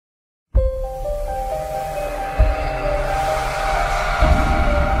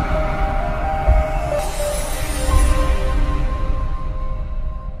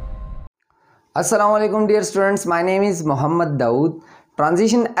अस्सलाम वालेकुम dear students, my name is Mohammad Dawood.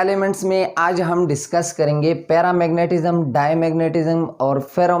 Transition elements में आज हम डिस्कस करेंगे पैरामैग्नेटिज्म, डायमैग्नेटिज्म और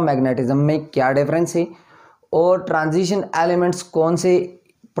फेरोमैग्नेटिज्म में क्या डिफरेंस है और ट्रांजिशन एलिमेंट्स कौन से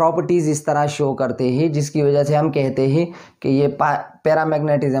प्रॉपर्टीज़ इस तरह शो करते हैं जिसकी वजह से हम कहते हैं कि ये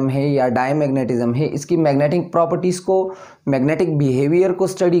पैरामैग्नेटिज्म है या डायमैग्नेटिज्म है। इसकी मैग्नेटिक प्रॉपर्टीज़ को, मैग्नेटिक बिहेवियर को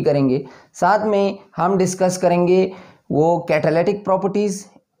स्टडी करेंगे। साथ में हम डिस्कस करेंगे वो कैटालिटिक प्रॉपर्टीज़,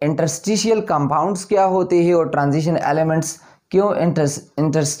 इंटरस्टिशियल कंपाउंड्स क्या होते हैं और ट्रांजिशन एलिमेंट्स क्यों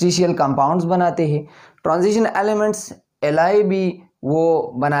इंटरस्टिशियल कंपाउंड्स बनाते हैं। ट्रांजिशन एलिमेंट्स एलाई भी वो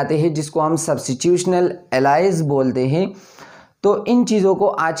बनाते हैं जिसको हम सब्स्टिट्यूशनल एलाइज बोलते हैं। तो इन चीज़ों को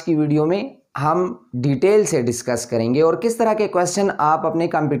आज की वीडियो में हम डिटेल से डिस्कस करेंगे और किस तरह के क्वेश्चन आप अपने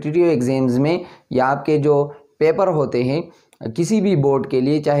कॉम्पिटिटिव एग्जाम्स में या आपके जो पेपर होते हैं किसी भी बोर्ड के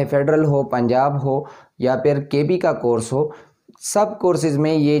लिए, चाहे फेडरल हो, पंजाब हो या फिर केपी का कोर्स हो, सब कोर्सेज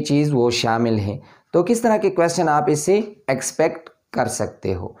में ये चीज़ वो शामिल है। तो किस तरह के क्वेश्चन आप इससे एक्सपेक्ट कर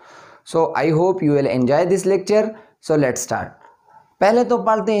सकते हो। सो I hope you will enjoy this lecture. So let's start. पहले तो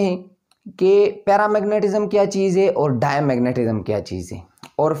पढ़ते हैं कि पैरामैग्नेटिज्म क्या चीज़ है और डायमैग्नेटिज्म क्या चीज़ है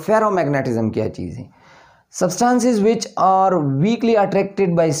और फेरोमैग्नेटिज्म क्या चीज़ है। Substances which are weakly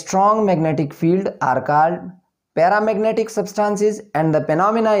attracted by strong magnetic field are called paramagnetic substances and the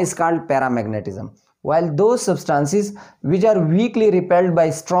phenomena is called paramagnetism, while those substances which are weakly repelled by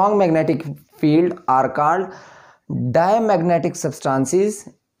strong magnetic field are called diamagnetic substances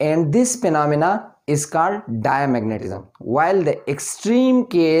and this phenomena is called diamagnetism, while the extreme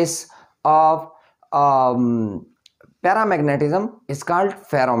case of paramagnetism is called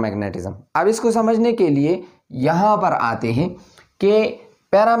ferromagnetism. अब इसको समझने के लिए यहाँ पर आते हैं कि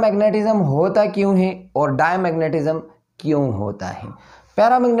पैरामैग्नेटिज्म होता क्यों है और डायमैग्नेटिज्म क्यों होता है।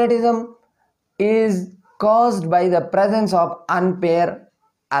 Paramagnetism is caused by the presence of unpair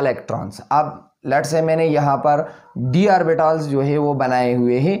electrons. अब लेट्स से मैंने यहाँ पर डी ऑर्बिटल्स जो है वो बनाए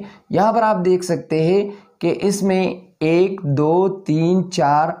हुए हैं। यहाँ पर आप देख सकते हैं कि इसमें 1 2 3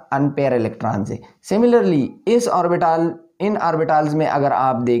 4 अनपेयर इलेक्ट्रॉन्स है। सिमिलरली इन ऑर्बिटल्स में अगर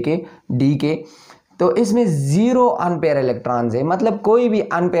आप देखें डी के, तो इसमें 0 अनपेयर इलेक्ट्रॉन्स है, मतलब कोई भी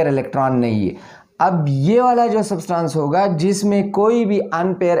अनपेयर इलेक्ट्रॉन नहीं है। अब ये वाला जो सब्सटेंस होगा जिसमें कोई भी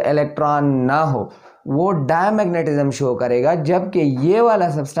अनपेयर इलेक्ट्रॉन ना हो वो डायमैग्नेटिज्म शो करेगा, जबकि ये वाला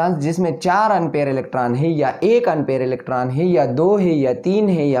सब्सटेंस जिसमें 4 अनपेयर इलेक्ट्रॉन है या 1 अनपेयर इलेक्ट्रॉन है या 2 है या 3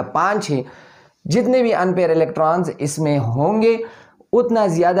 है या 5 है, जितने भी अनपेयर इलेक्ट्रॉन्स इसमें होंगे उतना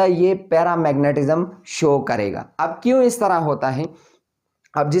ज़्यादा ये पैरामैग्नेटिज्म शो करेगा। अब क्यों इस तरह होता है?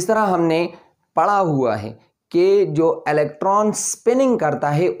 अब जिस तरह हमने पढ़ा हुआ है कि जो इलेक्ट्रॉन स्पिनिंग करता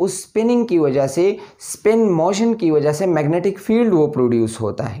है उस स्पिनिंग की वजह से, स्पिन मोशन की वजह से मैग्नेटिक फील्ड वो प्रोड्यूस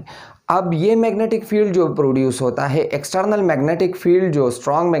होता है। अब ये मैग्नेटिक फील्ड जो प्रोड्यूस होता है, एक्सटर्नल मैग्नेटिक फील्ड, जो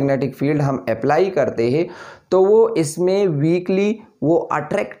स्ट्रॉन्ग मैग्नेटिक फील्ड हम अप्लाई करते हैं तो वो इसमें वीकली वो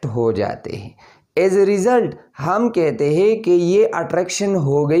अट्रैक्ट हो जाते हैं। एज ए रिज़ल्ट हम कहते हैं कि ये अट्रैक्शन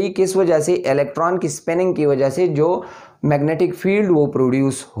हो गई किस वजह से? इलेक्ट्रॉन की स्पिनिंग की वजह से जो मैग्नेटिक फील्ड वो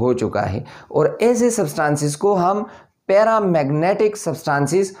प्रोड्यूस हो चुका है। और ऐसे सब्सटेंसेस को हम पैरामैग्नेटिक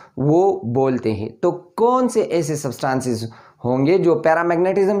सब्सटेंसेस वो बोलते हैं। तो कौन से ऐसे सब्सटेंसेस होंगे जो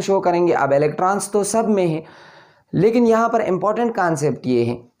पैरामैग्नेटिज्म शो करेंगे? अब इलेक्ट्रॉन्स तो सब में है, लेकिन यहाँ पर इंपॉर्टेंट कॉन्सेप्ट ये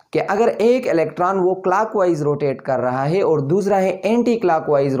है कि अगर एक इलेक्ट्रॉन वो क्लॉकवाइज रोटेट कर रहा है और दूसरा है एंटी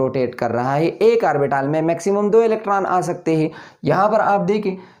क्लॉकवाइज रोटेट कर रहा है, एक ऑर्बिटल में मैक्सिमम 2 इलेक्ट्रॉन आ सकते हैं। यहाँ पर आप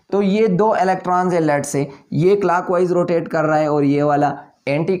देखें तो ये 2 इलेक्ट्रॉन्स है, लेट से ये क्लॉकवाइज रोटेट कर रहा है और ये वाला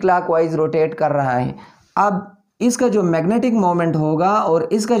एंटी क्लॉकवाइज रोटेट कर रहा है। अब इसका जो मैग्नेटिक मोमेंट होगा और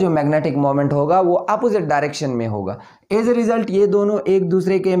इसका जो मैग्नेटिक मोमेंट होगा वो अपोजिट डायरेक्शन में होगा। एज ए रिजल्ट ये दोनों एक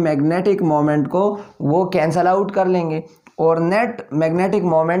दूसरे के मैग्नेटिक मोमेंट को वो कैंसल आउट कर लेंगे और नेट मैग्नेटिक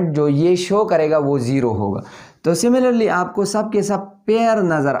मोमेंट जो ये शो करेगा वो 0 होगा। तो सिमिलरली आपको सब के सब पेयर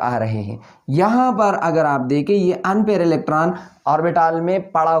नज़र आ रहे हैं। यहाँ पर अगर आप देखें ये अनपेयर इलेक्ट्रॉन ऑर्बिटल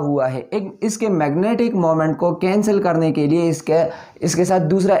में पड़ा हुआ है, एक इसके मैग्नेटिक मोमेंट को कैंसिल करने के लिए इसके साथ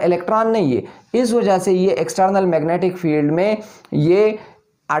दूसरा इलेक्ट्रॉन नहीं है, इस वजह से ये एक्सटर्नल मैग्नेटिक फील्ड में ये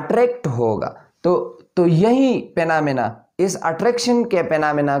अट्रैक्ट होगा। तो यही फेनोमेना, इस अट्रैक्शन के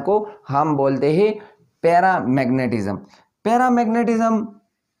फेनोमेना को हम बोलते हैं paramagnetism. Paramagnetism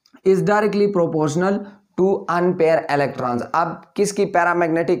is directly proportional to unpair electrons. अब किसकी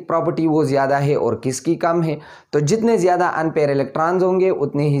पैरामैग्नेटिक प्रॉपर्टी वो ज़्यादा है और किसकी कम है? तो जितने ज़्यादा अनपेयर इलेक्ट्रॉन्स होंगे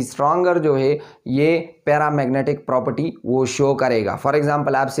उतने ही स्ट्रॉन्गर जो है ये पैरामैग्नेटिक प्रॉपर्टी वो शो करेगा। फॉर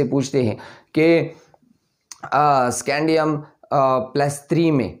एग्जांपल आपसे पूछते हैं कि स्कैंडियम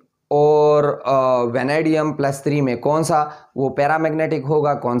 +3 में और वेनेडियम +3 में कौन सा वो पैरामैग्नेटिक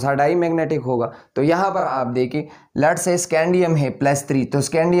होगा, कौन सा डाईमैग्नेटिक होगा। तो यहाँ पर आप देखिए, लेट्स से स्कैंडियम है +3, तो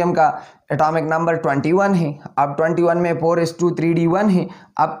स्कैंडियम का एटॉमिक नंबर 21 है। अब 21 में 4s2 3d1 है।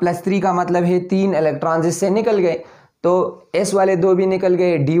 अब +3 का मतलब है 3 इलेक्ट्रॉन्स इससे निकल गए, तो S वाले 2 भी निकल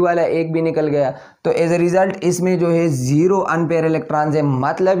गए, D वाला 1 भी निकल गया। तो एज ए रिजल्ट इसमें जो है 0 अनपेयर इलेक्ट्रॉन्स है।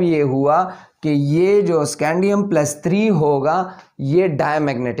 मतलब ये हुआ कि ये जो स्कैंडियम +3 होगा ये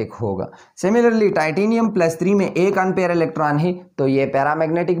डायमैग्नेटिक होगा। सिमिलरली टाइटेनियम +3 में 1 अनपेयर इलेक्ट्रॉन है, तो ये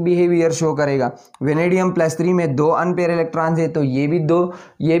पैरामैग्नेटिक बिहेवियर शो करेगा। वेनेडियम +3 में 2 अनपेयर इलेक्ट्रॉन्स है, तो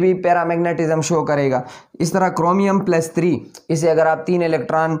ये भी पैरामैग्नेटिज्म शो करेगा। इस तरह क्रोमियम +3, इसे अगर आप 3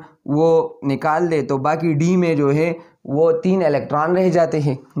 इलेक्ट्रॉन वो निकाल दे तो बाकी D में जो है वो 3 इलेक्ट्रॉन रह जाते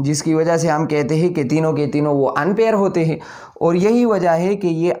हैं, जिसकी वजह से हम कहते हैं कि तीनों के तीनों वो अनपेयर होते हैं। और यही वजह है कि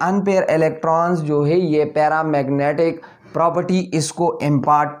ये अनपेयर इलेक्ट्रॉन्स जो है ये पैरामैग्नेटिक प्रॉपर्टी इसको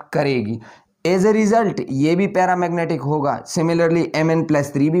इम्पार्ट करेगी। एज ए रिजल्ट ये भी पैरामैग्नेटिक होगा। सिमिलरली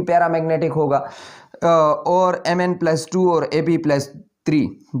Mn+3 भी पैरामैग्नेटिक होगा, और Mn+2 और Ap+3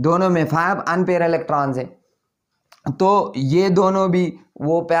 दोनों में 5 अनपेयर इलेक्ट्रॉन्स हैं, तो ये दोनों भी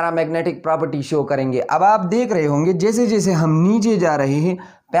वो पैरामैग्नेटिक प्रॉपर्टी शो करेंगे। अब आप देख रहे होंगे जैसे जैसे हम नीचे जा रहे हैं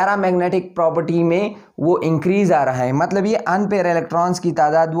पैरामैग्नेटिक प्रॉपर्टी में वो इंक्रीज आ रहा है, मतलब ये अनपेयर इलेक्ट्रॉन्स की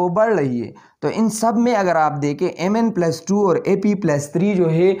तादाद वो बढ़ रही है। तो इन सब में अगर आप देखें Mn+2 और Ap+3 जो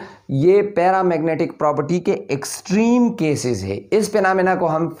है ये पैरामैग्नेटिक प्रॉपर्टी के एक्सट्रीम केसेस है। इस फिनोमेना को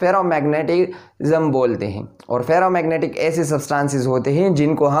हम फेरोमैग्नेटिज्म बोलते हैं, और फेरोमैग्नेटिक ऐसे सब्सटेंसेस होते हैं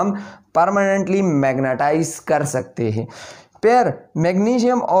जिनको हम परमानेंटली मैग्नेटाइज कर सकते हैं। पेयर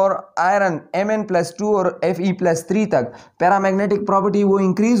मैग्नीशियम और आयरन Mn+2 और Fe+3 तक पैरामैग्नेटिक प्रॉपर्टी वो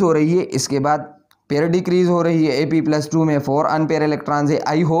इंक्रीज हो रही है, इसके बाद पेयर डिक्रीज हो रही है। Ap+2 में 4 अनपेयर इलेक्ट्रॉन्स है।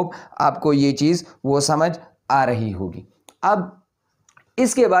 आई होप आपको ये चीज़ वो समझ आ रही होगी। अब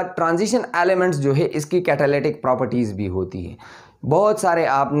इसके बाद ट्रांजिशन एलिमेंट्स जो है इसकी कैटालिटिक प्रॉपर्टीज़ भी होती है। बहुत सारे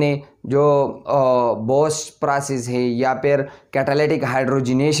आपने जो बोस प्रोसेस है या फिर कैटालिटिक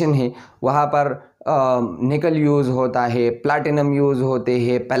हाइड्रोजिनेशन है, वहाँ पर निकल यूज़ होता है, प्लैटिनम यूज़ होते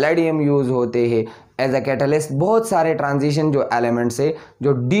हैं, पैलेडियम यूज़ होते हैं एज अ कैटलिस्ट। बहुत सारे ट्रांजिशन जो एलिमेंट्स है,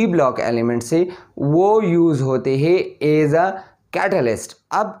 जो डी ब्लॉक एलिमेंट्स है, वो यूज़ होते हैं एज अ कैटलिस्ट।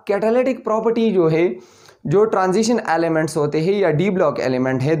 अब कैटालिटिक प्रॉपर्टी जो है, जो ट्रांजिशन एलिमेंट्स होते हैं या डी ब्लॉक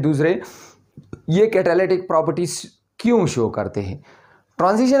एलिमेंट है दूसरे, ये कैटालिटिक प्रॉपर्टीज क्यों शो करते हैं?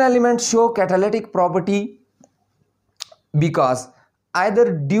 Transition element show catalytic property because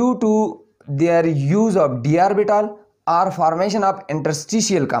either due to their use of d orbital or formation of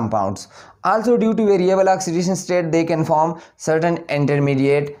interstitial compounds. Also due to variable oxidation state they can form certain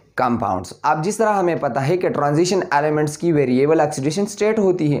intermediate compounds. अब जिस तरह हमें पता है कि transition elements की variable oxidation state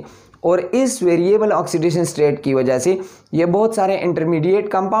होती है, और इस वेरिएबल ऑक्सीडेशन स्टेट की वजह से ये बहुत सारे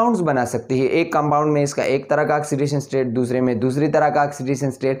इंटरमीडिएट कंपाउंड्स बना सकती है। एक कंपाउंड में इसका एक तरह का ऑक्सीडेशन स्टेट, दूसरे में दूसरी तरह का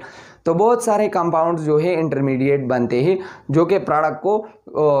ऑक्सीडेशन स्टेट, तो बहुत सारे कंपाउंड्स जो है इंटरमीडिएट बनते हैं जो कि प्रोडक्ट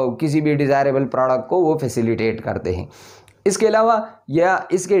को किसी भी डिज़ायरेबल प्रोडक्ट को वो फैसिलिटेट करते हैं। इसके अलावा या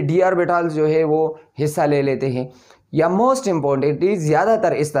इसके डी ऑर्बिटल्स जो है वो हिस्सा ले लेते हैं, या मोस्ट इम्पॉर्टेंटली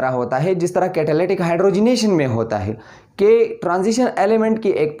ज़्यादातर इस तरह होता है जिस तरह कैटालिटिक हाइड्रोजिनेशन में होता है कि ट्रांजिशन एलिमेंट की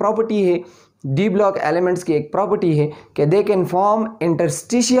एक प्रॉपर्टी है, डी ब्लॉक एलिमेंट्स की एक प्रॉपर्टी है कि they can form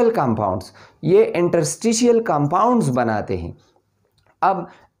interstitial compounds. ये इंटरस्टिशियल कंपाउंड्स बनाते हैं। अब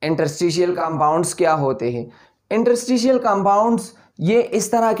इंटरस्टिशियल कंपाउंड्स क्या होते हैं? इंटरस्टिशियल कंपाउंड्स ये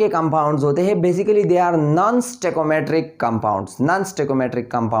इस तरह के कंपाउंड्स होते हैं, basically they are non स्टेकोमेट्रिक compounds, non स्टेकोमेट्रिक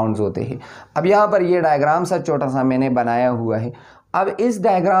compounds होते हैं। अब यहाँ पर ये डायग्राम सा छोटा सा मैंने बनाया हुआ है। अब इस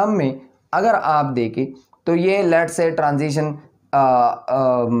डायग्राम में अगर आप देखें तो ये लेट्स से ट्रांजिशन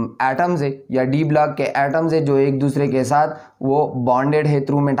एटम्स है या डी ब्लॉक के एटम्स है जो एक दूसरे के साथ वो बॉन्डेड है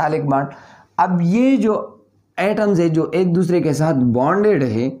थ्रू मेटालिक बॉन्ड। अब ये जो एटम्स है जो एक दूसरे के साथ बॉन्डेड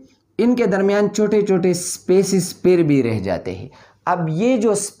है, इनके दरमियान छोटे छोटे स्पेसिस फिर भी रह जाते हैं। अब ये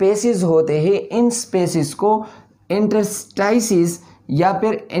जो स्पेसिस होते हैं, इन स्पेसिस को इंटरस्टाइसिस या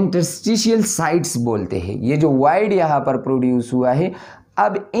फिर इंटरस्टिशियल साइट्स बोलते हैं। ये जो वाइड यहाँ पर प्रोड्यूस हुआ है,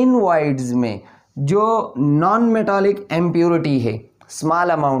 अब इन वाइड्स में जो नॉन मेटालिक इम्प्योरिटी है स्मॉल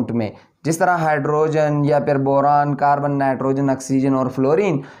अमाउंट में, जिस तरह हाइड्रोजन या फिर बोरान, कार्बन, नाइट्रोजन, ऑक्सीजन और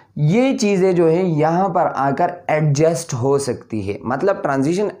फ्लोरीन, ये चीज़ें जो है यहाँ पर आकर एडजस्ट हो सकती है। मतलब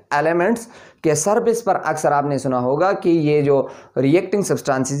ट्रांजिशन एलिमेंट्स के सरफेस पर अक्सर आपने सुना होगा कि ये जो रिएक्टिंग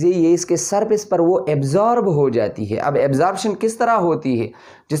सब्सटेंसेस है ये इसके सरफेस पर वो एब्जॉर्ब हो जाती है। अब एब्जॉर्प्शन किस तरह होती है?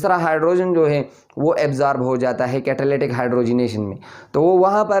 जिस तरह हाइड्रोजन जो है वो एब्जॉर्ब हो जाता है कैटालिटिक हाइड्रोजिनेशन में, तो वो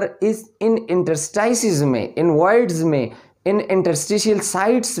वहाँ पर इन इंटरस्टाइसिस में, इन वॉइड्स में, इन इंटरस्टिशियल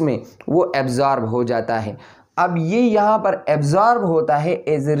साइट्स में वो एब्जॉर्ब हो जाता है। अब ये यहाँ पर एब्जॉर्ब होता है,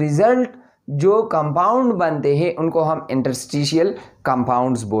 एज ए रिजल्ट जो कंपाउंड बनते हैं उनको हम इंटरस्टिशियल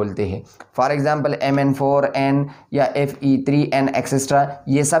कंपाउंड्स बोलते हैं। फॉर एग्जांपल MN4N या Fe3N एक्सेट्रा,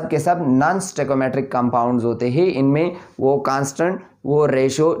 ये सब के सब नॉन स्टेकोमेट्रिक कंपाउंड्स होते हैं, इनमें वो कांस्टेंट वो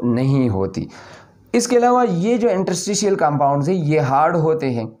रेशो नहीं होती। इसके अलावा ये जो इंटरस्टिशियल कंपाउंड्स हैं ये हार्ड होते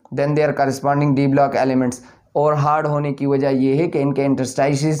हैं, then their corresponding D block elements, और हार्ड होने की वजह ये है कि इनके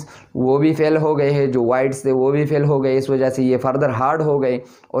इंटरस्टाइसिस वो भी फेल हो गए हैं, जो वाइड्स थे वो भी फेल हो गए, इस वजह से ये फर्दर हार्ड हो गए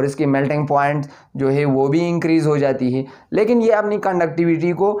और इसकी मेल्टिंग पॉइंट जो है वो भी इंक्रीज़ हो जाती है, लेकिन ये अपनी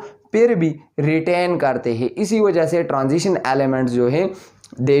कंडक्टिविटी को फिर भी रिटेन करते हैं। इसी वजह से ट्रांजिशन एलिमेंट्स जो है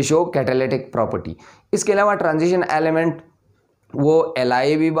दे शो कैटालिटिक प्रॉपर्टी। इसके अलावा ट्रांजिशन एलिमेंट वो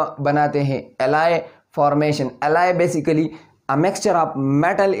एलाई भी बनाते हैं। Ally formation, ally basically a mixture of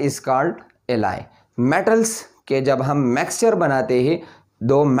metal is called ally. Metals के जब हम मिक्सचर बनाते हैं,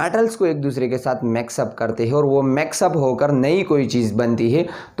 दो मेटल्स को एक दूसरे के साथ मिक्सअप करते हैं और वो मिक्सअप होकर नई कोई चीज़ बनती है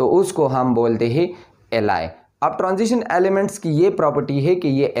तो उसको हम बोलते हैं एलाई। अब ट्रांजिशन एलिमेंट्स की ये प्रॉपर्टी है कि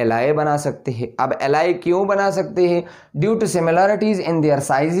ये एलाई बना सकते हैं। अब एलाई क्यों बना सकते हैं? Due to similarities in their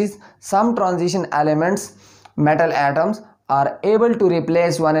sizes, some transition elements metal atoms are able to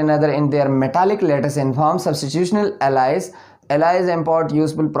replace one another in their metallic lattice and form substitutional allies. Allies impart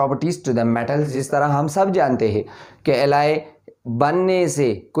useful properties to the metals। जिस तरह हम सब जानते हैं कि ally बनने से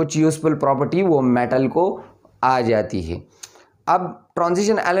कुछ यूजफुल प्रॉपर्टी वो मेटल को आ जाती है। अब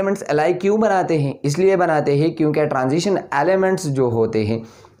ट्रांजिशन एलिमेंट्स एलाई क्यों बनाते हैं? इसलिए बनाते हैं क्योंकि ट्रांजिशन एलिमेंट्स जो होते हैं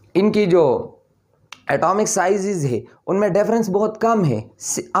इनकी जो एटॉमिक साइजेस है उनमें डिफरेंस बहुत कम है,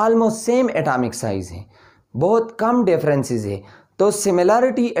 ऑलमोस्ट सेम एटॉमिक साइज है, बहुत कम डिफरेंसेस है। तो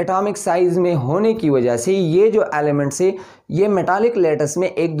सिमिलरिटी एटॉमिक साइज में होने की वजह से ये जो एलिमेंट्स है ये मेटालिक लेटस में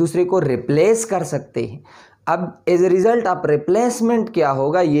एक दूसरे को रिप्लेस कर सकते हैं। अब as a result of replacement क्या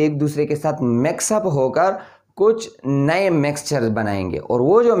होगा, ये एक दूसरे के साथ मिक्सअप होकर कुछ नए मिक्सचर बनाएंगे और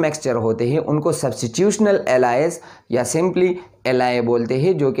वो जो मिक्सचर होते हैं उनको सब्स्टिट्यूशनल एलाइज या सिंपली एलाई बोलते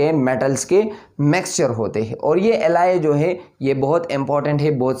हैं, जो कि मेटल्स के मिक्सचर होते हैं। और ये एलाई जो है ये बहुत इंपॉर्टेंट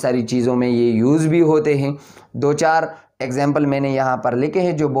है, बहुत सारी चीज़ों में ये यूज़ भी होते हैं। दो चार एग्जांपल मैंने यहाँ पर लिखे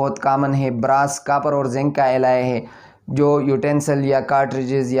हैं जो बहुत कॉमन है। ब्रास, कापर और जिंक का एलाई है जो यूटेंसिल या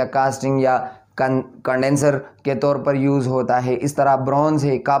कार्ट्रिजेज या कास्टिंग या कंडेंसर के तौर पर यूज़ होता है। इस तरह ब्रॉन्ज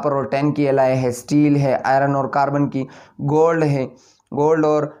है, कापर और टिन की एलाई है, स्टील है, आयरन और कार्बन की, गोल्ड है, गोल्ड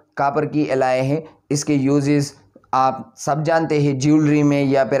और कापर की एलाई है। इसके यूजेस आप सब जानते हैं, ज्वेलरी में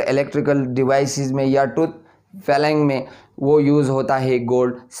या फिर इलेक्ट्रिकल डिवाइसेस में या टूथ फेलिंग में वो यूज़ होता है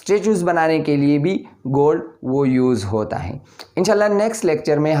गोल्ड। स्टैचूज बनाने के लिए भी गोल्ड वो यूज़ होता है। इंशाल्लाह नेक्स्ट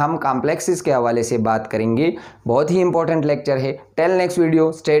लेक्चर में हम कॉम्प्लेक्सेस के हवाले से बात करेंगे, बहुत ही इंपॉर्टेंट लेक्चर है। Till next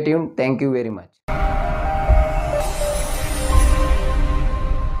video, stay tuned, thank you very much.